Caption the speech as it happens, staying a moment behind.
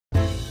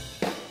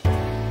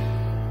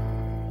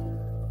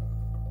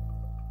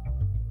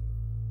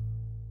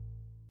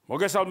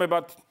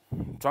მოგესალმებათ,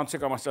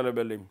 ცვანციკა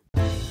მასწავლებელი.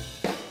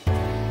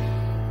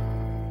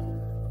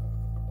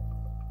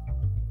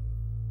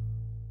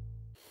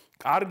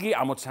 კარგი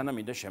ამოცანა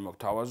მინდა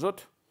შემოგთავაზოთ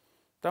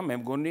და მე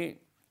მგონი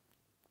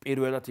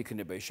პირველად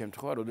იქნება ის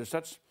შემთხვევა,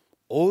 როდესაც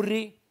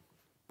ორი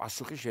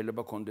პასუხი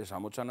შეიძლება კონდეს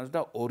ამოცანას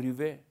და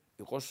ორივე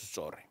იყოს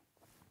სწორი.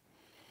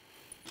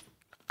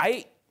 აი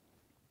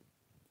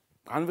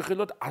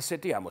განვიხილოთ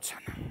ასეთი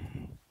ამოცანა.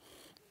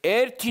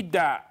 ერთი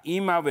და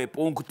იმავე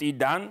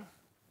პუნქტიდან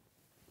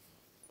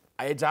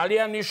აი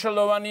ძალიან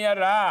მნიშვნელოვანია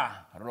რა,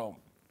 რომ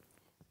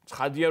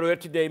ცხადია რომ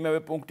ერთი და იმავე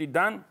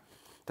პუნქტიდან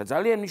და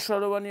ძალიან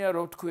მნიშვნელოვანია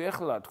რომ თქვი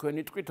ახლა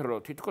თქვენი თქვით რომ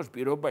თითქოს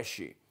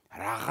პირობაში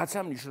რაღაცა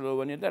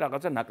მნიშვნელოვანია და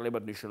რაღაცა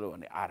ნაკლებად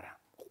მნიშვნელოვანი. არა,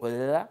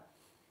 ყველა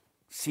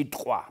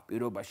სიტყვა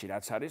პირობაში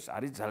რაც არის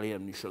ძალიან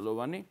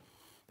მნიშვნელოვანი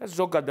და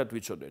ზოგადად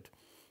ვიცოდეთ.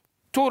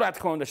 თუ რა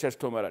თქმა უნდა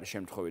შესთომ არ არის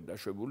შემთხვევით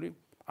დაშვებული,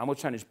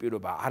 ამოცანის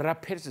პირობა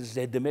არაფერს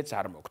ზედმეტს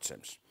არ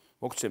მოგცემს.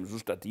 მოგცემს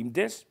ზუსტად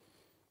იმდენს,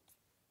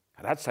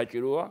 რაც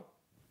საჭიროა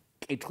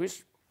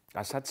კითხვის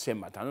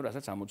გასაცემად, ანუ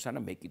რასაც ამოცანა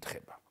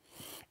მეკითხება.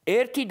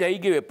 ერთი და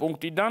იგივე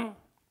პუნქტიდან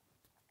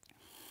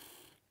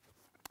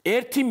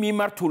ერთი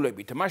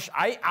მიმართულებით, მაშინ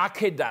აი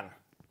აქედან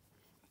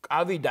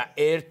ყავიდა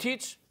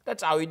ერთიც და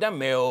წავიდა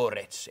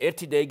მეორეც.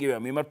 ერთი და იგივე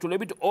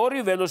მიმართულებით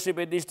ორი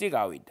ველოსიპედისტი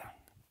გავიდა.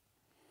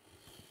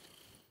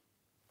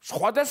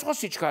 სხვადასხვა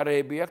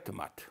სიჩქარეები აქვთ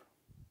მათ.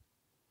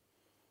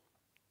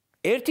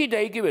 ერთი და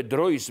იგივე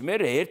დროის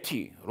მერე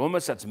ერთი,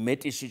 რომელსაც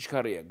მეტი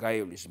სიჩქარეა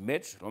გაივლის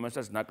მეტს,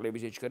 რომელსაც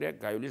ნაკლები სიჩქარეა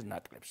გაივლის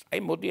ნაკლებს. აი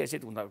მოდი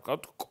ესეთ უნდა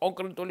ვქოთ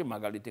კონკრეტული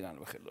მაგალითი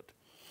განვიხილოთ.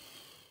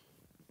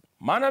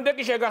 მანამდე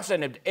კი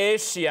შეგახსენებთ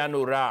S-ი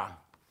ანუ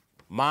რა?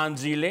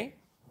 მანძილი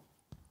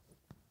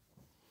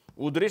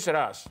უდრის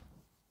რას?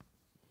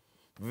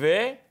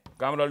 V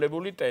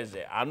გამრავლებული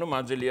T-ზე. ანუ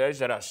მანძილი არის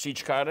რა?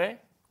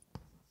 სიჩქარე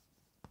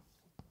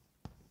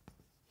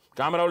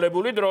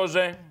გამრავლებული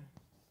დროზე.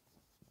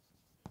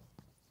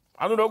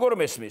 ანუ როგორ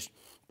მესმის?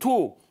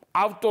 თუ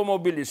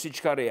ავტომობილის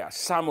სიჩქარეა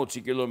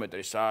 60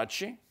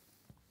 კმ/სთ,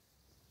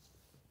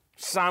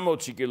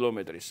 60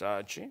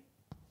 კმ/სთ,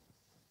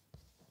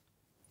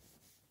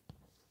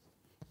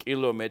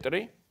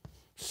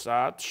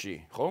 კმ/სთ,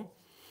 ხო?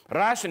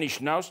 რას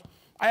ნიშნავს?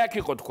 აი აქ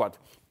იყო თქვათ,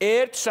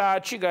 1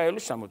 საათში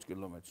გაივლის 60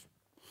 კმ.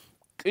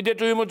 კიდე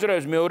თუ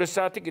იმოძრავებს მეორე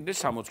საათი, კიდე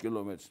 60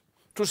 კმ.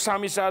 თუ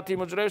 3 საათი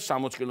იმოძრავებს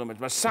 60 კმ.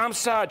 მაგრამ 3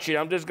 საათში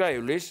რამდენს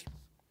გაივლის?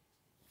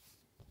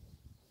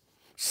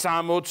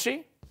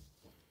 60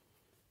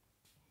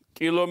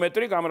 კმ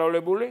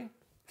გამრავლებული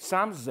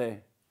 3-ზე.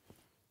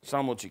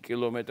 60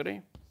 კმ/სთ,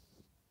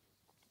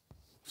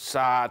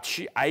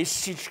 აი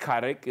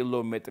სიჩქარე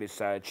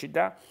კმ/სთ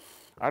და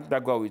არ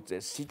დაგვავიწყე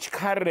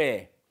სიჩქარე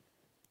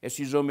ეს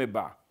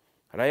იზომება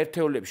რა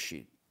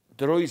ერთეულებში?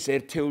 დროის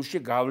ერთეულში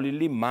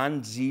გავლილი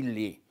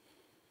მანძილი.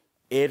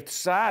 1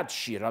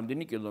 საათში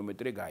რამდენი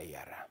კილომეტრი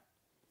გაიარა?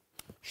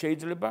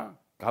 შეიძლება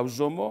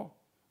გავზომო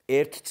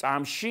 1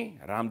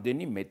 წამში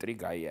რამდენი მეტრი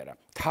გაიარა.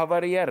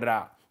 თავარია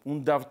რა?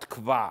 უნდა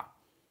ვთქვა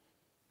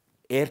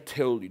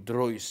ერთეული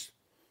დროის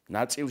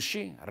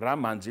ნაწილში რა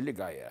მანძილი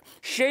გაიარა.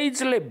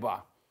 შეიძლება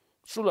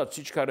სულად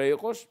სიჩქარე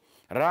იყოს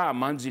რა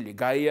მანძილი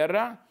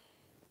გაიარა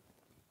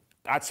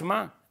კაცმა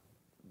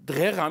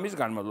დღე-ღამის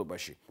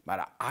განმავლობაში.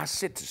 მაგრამ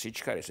ასეთ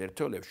სიჩქარეს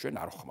ერთეულებს ჩვენ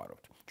არ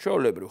ვხმარობთ.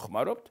 ჩვეულებრივ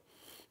ვხმარობთ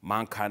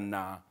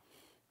მანქანა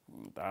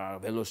და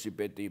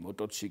ველოსიპედი,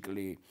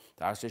 მოტოციკლი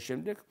და ასე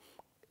შემდეგ.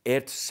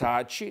 1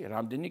 საათში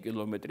რამდენი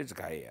კილომეტრიც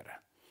გაიარა.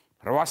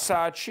 8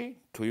 საათში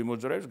თუ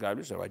იმოძრავებს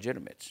გაივლის 8-ჯერ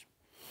მეტს.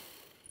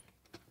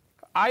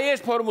 აი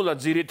ეს ფორმულა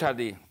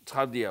ძირითადი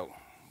ცხადია,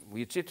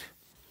 ვიცით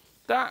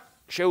და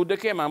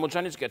შეუდექე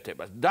ამოცანის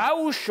კეთებას.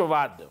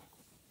 დაუშვად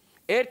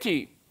ერთი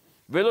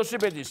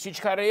ველოსიპედის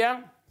სიჩქარეა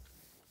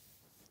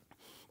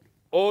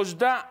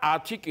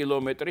 30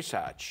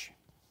 კმ/სთ.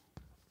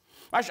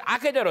 მაშინ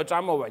აქედან რო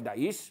წამოვიდა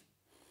ის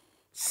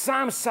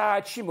 3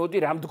 საათში მოდი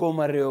რა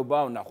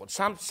მდგომარეობაა ვნახოთ.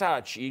 3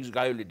 საათში ის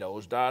გაივლიდა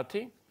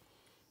 30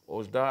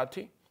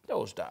 და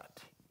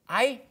 30.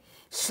 აი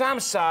 3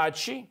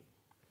 საათში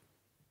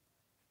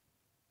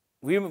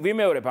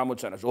ვიმეორებ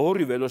ამოცანას.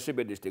 ორი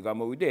ველოსიპედისტი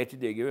გამოვიდა ერთი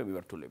და იგივე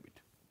მიმართულებით.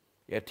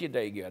 ერთი და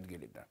იგივე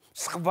ადგილიდან.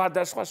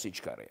 სხვადასხვა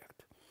სიჩქარე აქვთ.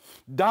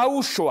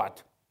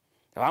 დაუშვათ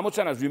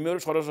ამოცანას ვიმეორებ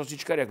სხვადასხვა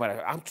სიჩქარე აქვს,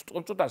 მაგრამ ამ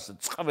წუთას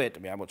წყვეტ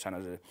მე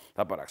ამოცანაზე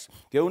ლაპარაკს.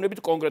 გეუბნებით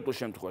კონკრეტულ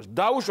შემთხვევას.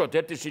 დაუშვათ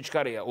ერთი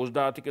სიჩქარეა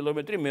 30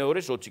 კმ,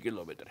 მეორეს 20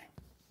 კმ.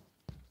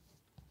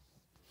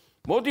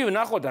 მოდი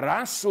ვნახოთ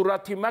რა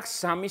სურათი მაქვს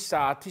 3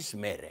 საათის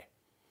მერე.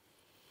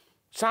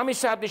 3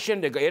 საათის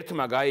შემდეგ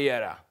ერთმა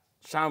გაიარა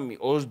 3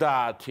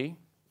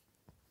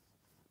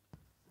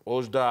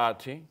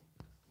 30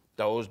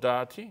 და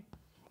 30,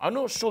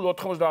 ანუ სულ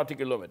 90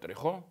 კმ,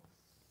 ხო?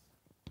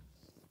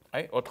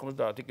 აი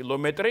 90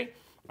 კმ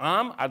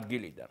ამ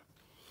ადგილიდან.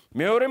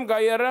 მეორემ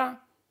გაიარა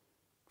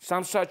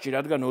 3 საათში,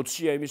 რადგან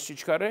 20-ია იმის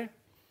სიჩქარე,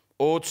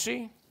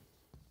 20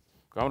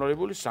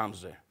 გამრავლებული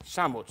 3-ზე,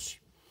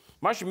 60.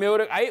 მაშინ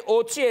მეორე, აი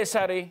 20 ეს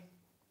არის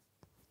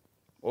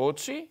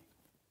 20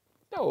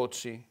 და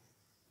 20.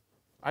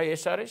 აი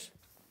ეს არის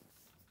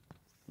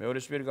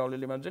მეორეს მიერ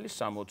გავლილი მანძილი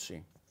 60.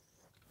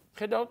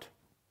 ხედავთ?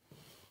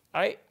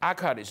 აი, აქ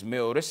არის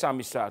მეორე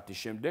 3 საათის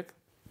შემდეგ.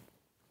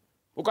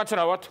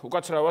 უკაცრავად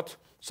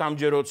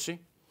 3ჯერ 20,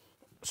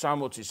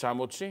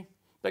 60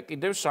 და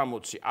კიდევ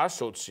 60,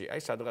 120.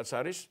 აი, სადღაც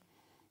არის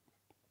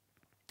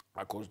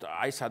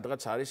აი,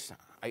 სადღაც არის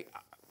აი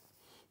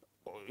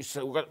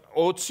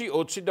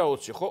 20 და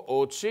 20, ხო?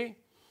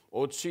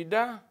 20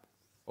 და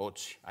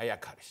 20. აი,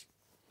 აქ არის.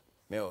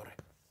 მეორე.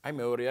 აი,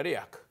 მეორე არის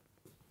აქ.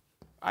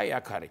 აი,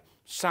 აქ არის.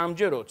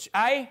 3ჯერ 20.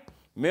 აი,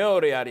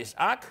 მეორე არის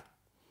აქ,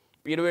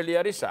 პირველი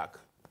არის აქ.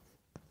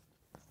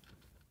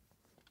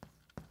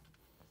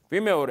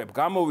 ვიმეორებ,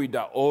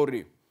 გამოვიდა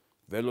 2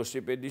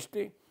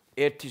 ველოსიპედისტი,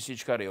 ერთი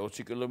სიჩქარე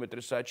 20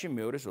 კმ/სთ-ში,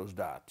 მეორეს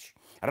 30-ში.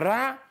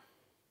 რა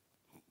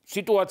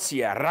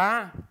სიტუაცია,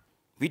 რა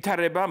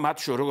ვითარება მათ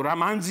შორის, რა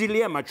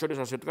მანძილია მათ შორის,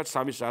 ასე ვთქვათ,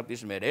 3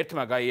 საათის მერე.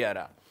 ერთმა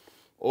გაიარა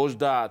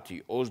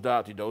 30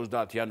 და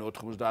 30, ანუ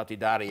 90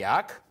 და არის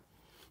აქ.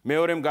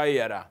 მეორემ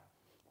გაიარა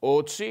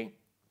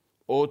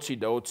 20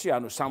 და 20,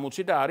 ანუ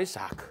 60 და არის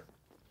აქ.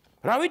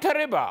 რა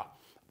ვითარება?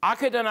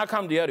 აქედან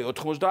აქამდე არის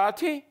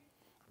 90,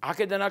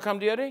 აქედან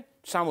აქამდე არის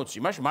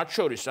 60. მათ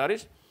შორის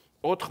არის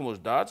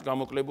 90-ს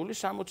გამოკლებული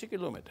 60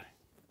 კილომეტრი.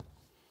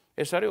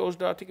 ეს არის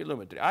 30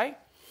 კილომეტრი. აი,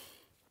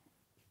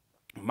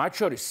 მათ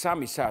შორის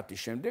 3 საათის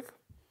შემდეგ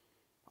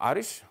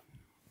არის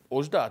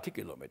 30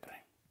 კილომეტრი.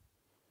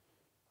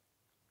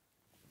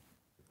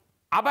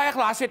 აბა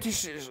ახლა ასეთი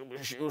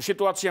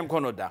სიტუაცია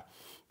მქონოდა.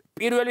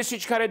 პირველი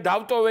სიჩქარე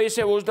დავტოვე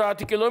ისე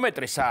 30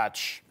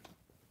 კმ/საათში.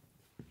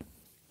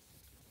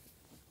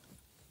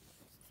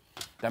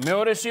 და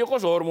მეორესი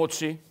იყოს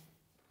 40.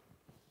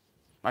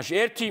 მაშინ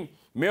ერთი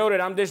მეორე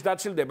რამდენს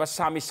დაცილდება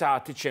 3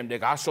 საათის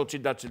შემდეგ,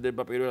 120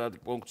 დაცილდება პირველ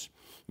პუნქტს.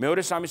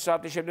 მეორე 3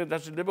 საათის შემდეგ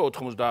დაცილდება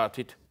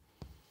 90-ით.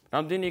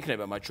 რამდენი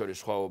იქნება მათ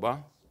შორის სხვაობა?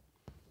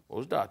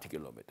 30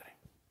 კილომეტრი.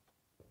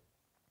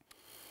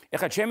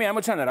 ეხლა ჩემი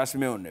ამოცანა რას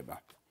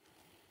მეუბნება?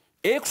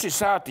 6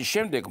 საათის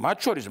შემდეგ მათ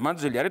შორის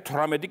მანძილი არის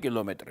 18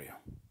 კილომეტრია.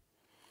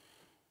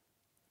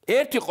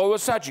 ერთი ყოველ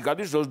საათში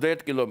გადის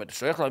 21 კილომეტრს.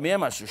 ეხლა მე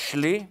ამას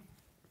ვშლი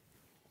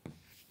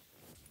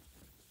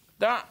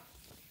და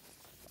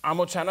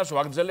ამოცანას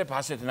ვაგრძელებ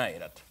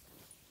ასეთნაირად.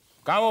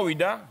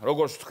 გამოვიდა,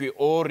 როგორც თქვი,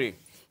 2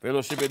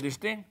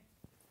 ველოსიპედისტი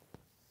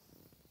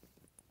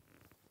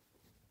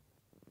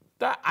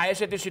და აი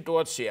ესეთი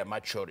სიტუაცია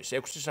მათ შორის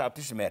 6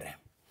 საათის მერე.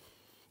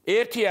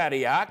 ერთი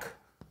არის აქ,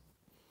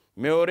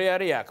 მეორე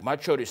არის აქ, მათ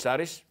შორის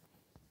არის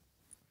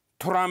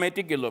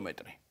 18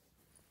 კილომეტრი.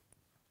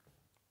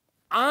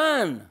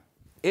 ან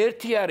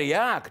ერთი არის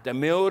აქ და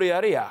მეორე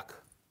არის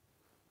აქ.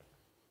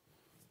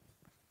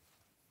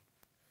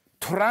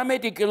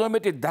 18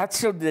 კილომეტრი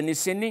დაცილდნენ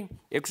ისინი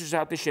 6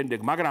 საათის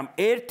შემდეგ, მაგრამ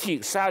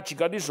 1 საათში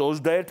გადის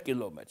 21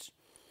 კილომეტრს.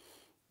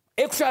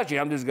 6 საათში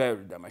რამდენს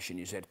გაივლიდა მაშინ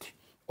ის ერთი?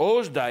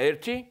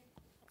 21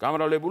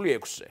 გამრავლებული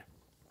 6-ზე.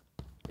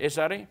 ეს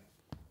არის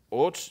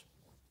 20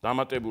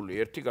 დამატებული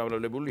 1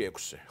 გამრავლებული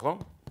 6-ზე, ხო?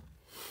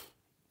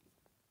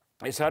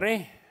 ეს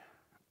არის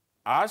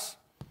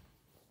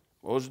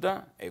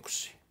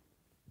 126.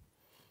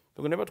 თუ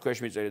გნებათ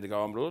ქვეშ მიწერეთ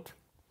გავამრავლოთ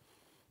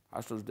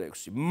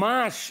 126.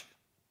 მას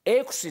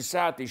 6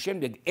 საათის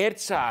შემდეგ 1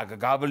 საათი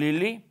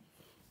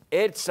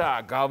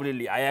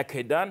გავლილი აი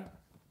აქედან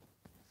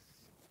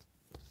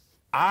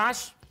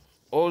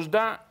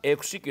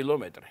 126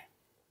 კილომეტრი.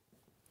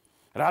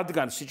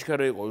 რადგან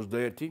სიჩქარე იყო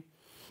 21,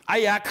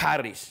 აი აქ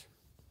არის.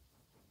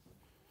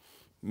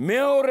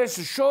 მეორეს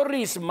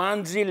შორის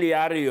მანძილი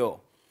არისო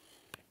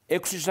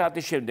 6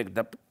 საათის შემდეგ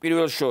და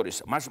პირველ შორის,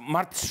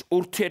 მათ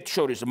ურთიერთ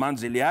შორის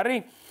მანძილი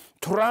არის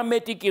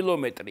 18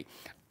 კილომეტრი.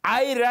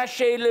 აი რა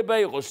შეიძლება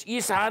იყოს,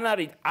 ის ან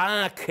არის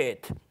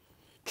აქეთ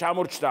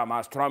ჩამორჩა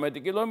მას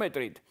 18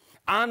 კილომეტრით,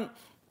 ან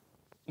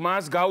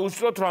მას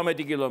გაუსწრო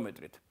 18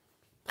 კილომეტრით.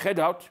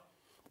 ხედავთ?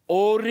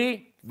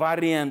 2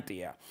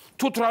 ვარიანტია.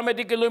 თუ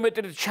 18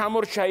 კილომეტრით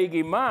ჩამორჩა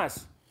იგი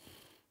მას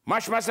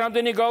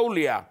რამდენი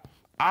გაუვლია?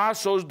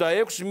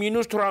 126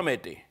 მინუს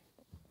 18.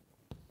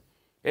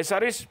 ეს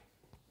არის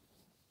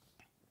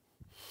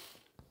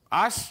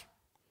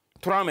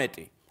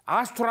 118.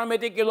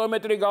 118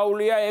 კილომეტრი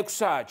გაუვლია 6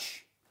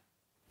 საათში.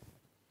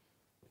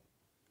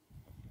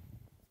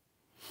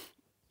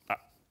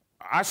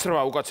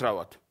 108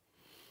 უკაცრავად.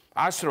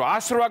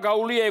 108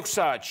 გაუვლია 6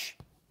 საათში.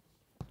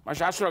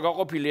 მაშინ 108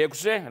 გაყოფილი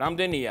 6-ზე,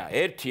 რამდენია?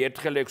 1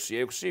 ერთხელ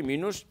 6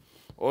 მინუს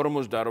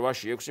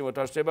 48-ში 6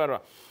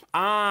 მოთავსდება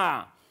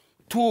 8.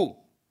 თუ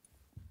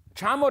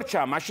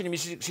ჩამორჩა, მაშინ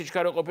მისი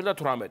სიჩქარე ყოფილა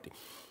 18.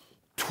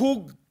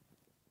 თუ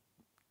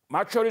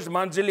მათ შორის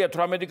მანძილია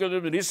 18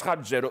 კილომეტრი ის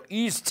ხარჯზე, რომ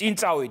ის წინ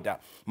წავიდა,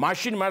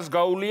 მაშინ მას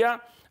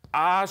გაუვლია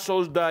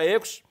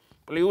 126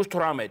 პლუს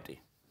 18.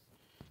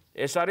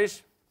 ეს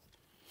არის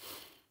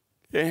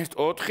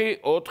 4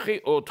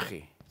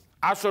 154.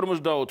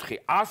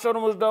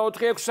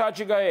 154 6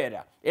 საათში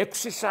გაერა.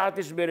 6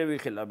 საათის მერე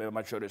ვიხილავ მე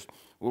მათ შორის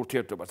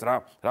ურთიერთობას,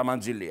 რა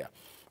მანძილია.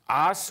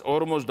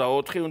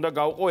 144 უნდა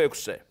გავყო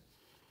 6-ზე.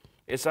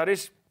 ეს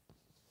არის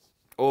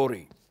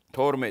 2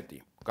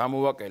 12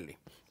 გამოვაკელი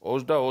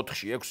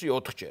 24-ში 6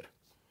 4-ჯერ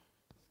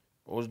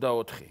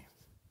 24.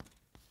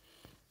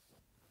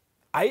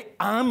 აი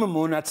ამ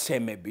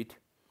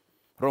მონაცემებით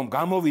რომ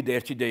გამოვიდა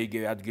ერთი და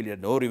იგივე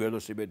ადგილიდან ორი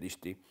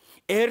ველოსიპედისტი,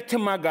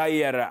 ერთმა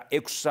გაიარა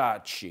 6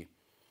 საათში.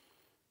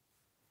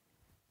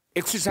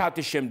 6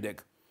 საათის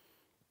შემდეგ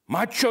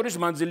მათ შორის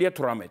მანძილია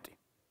 18.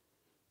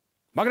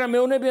 მაგრამ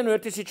მეუნებიან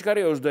ერთი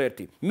სიჩქარე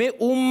 21. მე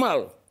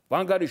უმალ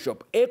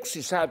ვანგარიშობ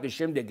 6 საათის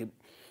შემდეგ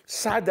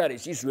სად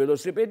არის ის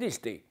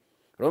ველოსიპედისტი,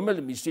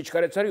 რომელმის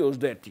სიჩქარეც არის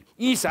 21.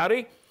 ის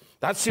არის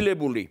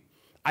დაცილებული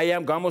აი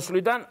ამ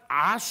გამოსვლიდან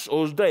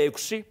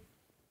 126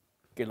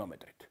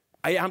 კილომეტრით.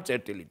 აი ამ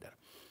წერტილიდან.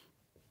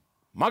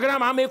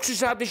 მაგრამ ამ 6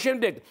 საათის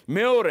შემდეგ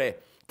მეორე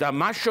და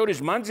მას შორის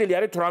მანძილი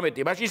არის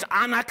 18. მაშინ ის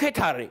ანაკეთ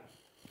არის.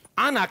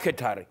 ანაკეთ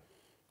არის.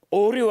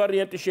 ორი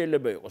ვარიანტი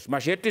შეიძლება იყოს.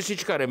 მაშინ ერთი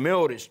სიჩქარე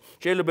მეორის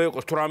შეიძლება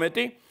იყოს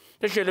 18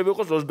 და შეიძლება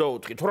იყოს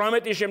 24.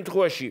 18-ის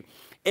შემთხვევაში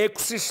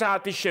 6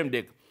 საათის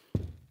შემდეგ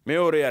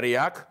მეორე არის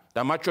აქ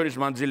და მათ შორის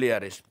მანძილი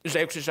არის. ის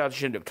 6 საათის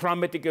შემდეგ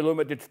 18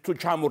 კილომეტრით თუ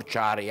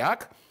ჩამორჩა არის აქ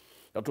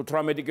და თუ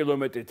 18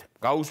 კილომეტრით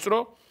გაუსწრო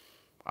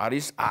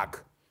არის აქ.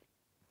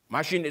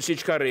 მაშინ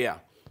სიჩქარეა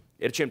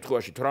ერთ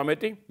შემთხვევაში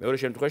 18, მეორე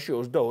შემთხვევაში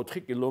 24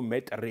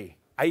 კილომეტრი.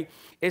 აი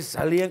ეს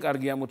ძალიან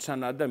კარგი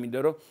ამოცანაა და მინდა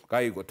რომ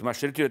გაიგოთ. მას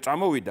ერთივე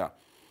წამოვიდა.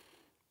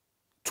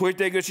 თუ ერთ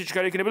ეგრე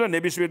სიჩქარე იქნება და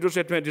ნებისმიერ დროს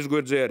ერთმანეთის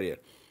გვერდზე არის.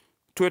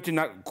 თუ ერთი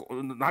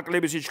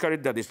ნაკლები სიჩქარე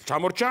დადის,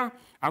 ჩამორჩა,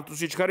 ამ თუ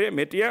სიჩქარეა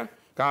მეტია,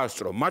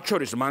 გაასწრო. მათ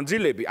შორის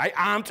მანძილები, აი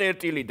ამ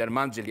წერტილიდან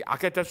მანძილი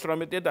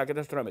 1018-ია და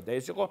 1018.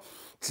 ეს იყო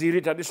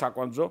ძირითადი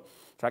საკვანძო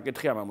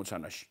საკითხი ამ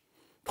ამოცანაში.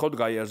 მხოლოდ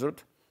გაიაზროთ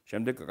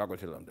შემდეგ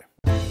გაკვეთილამდე.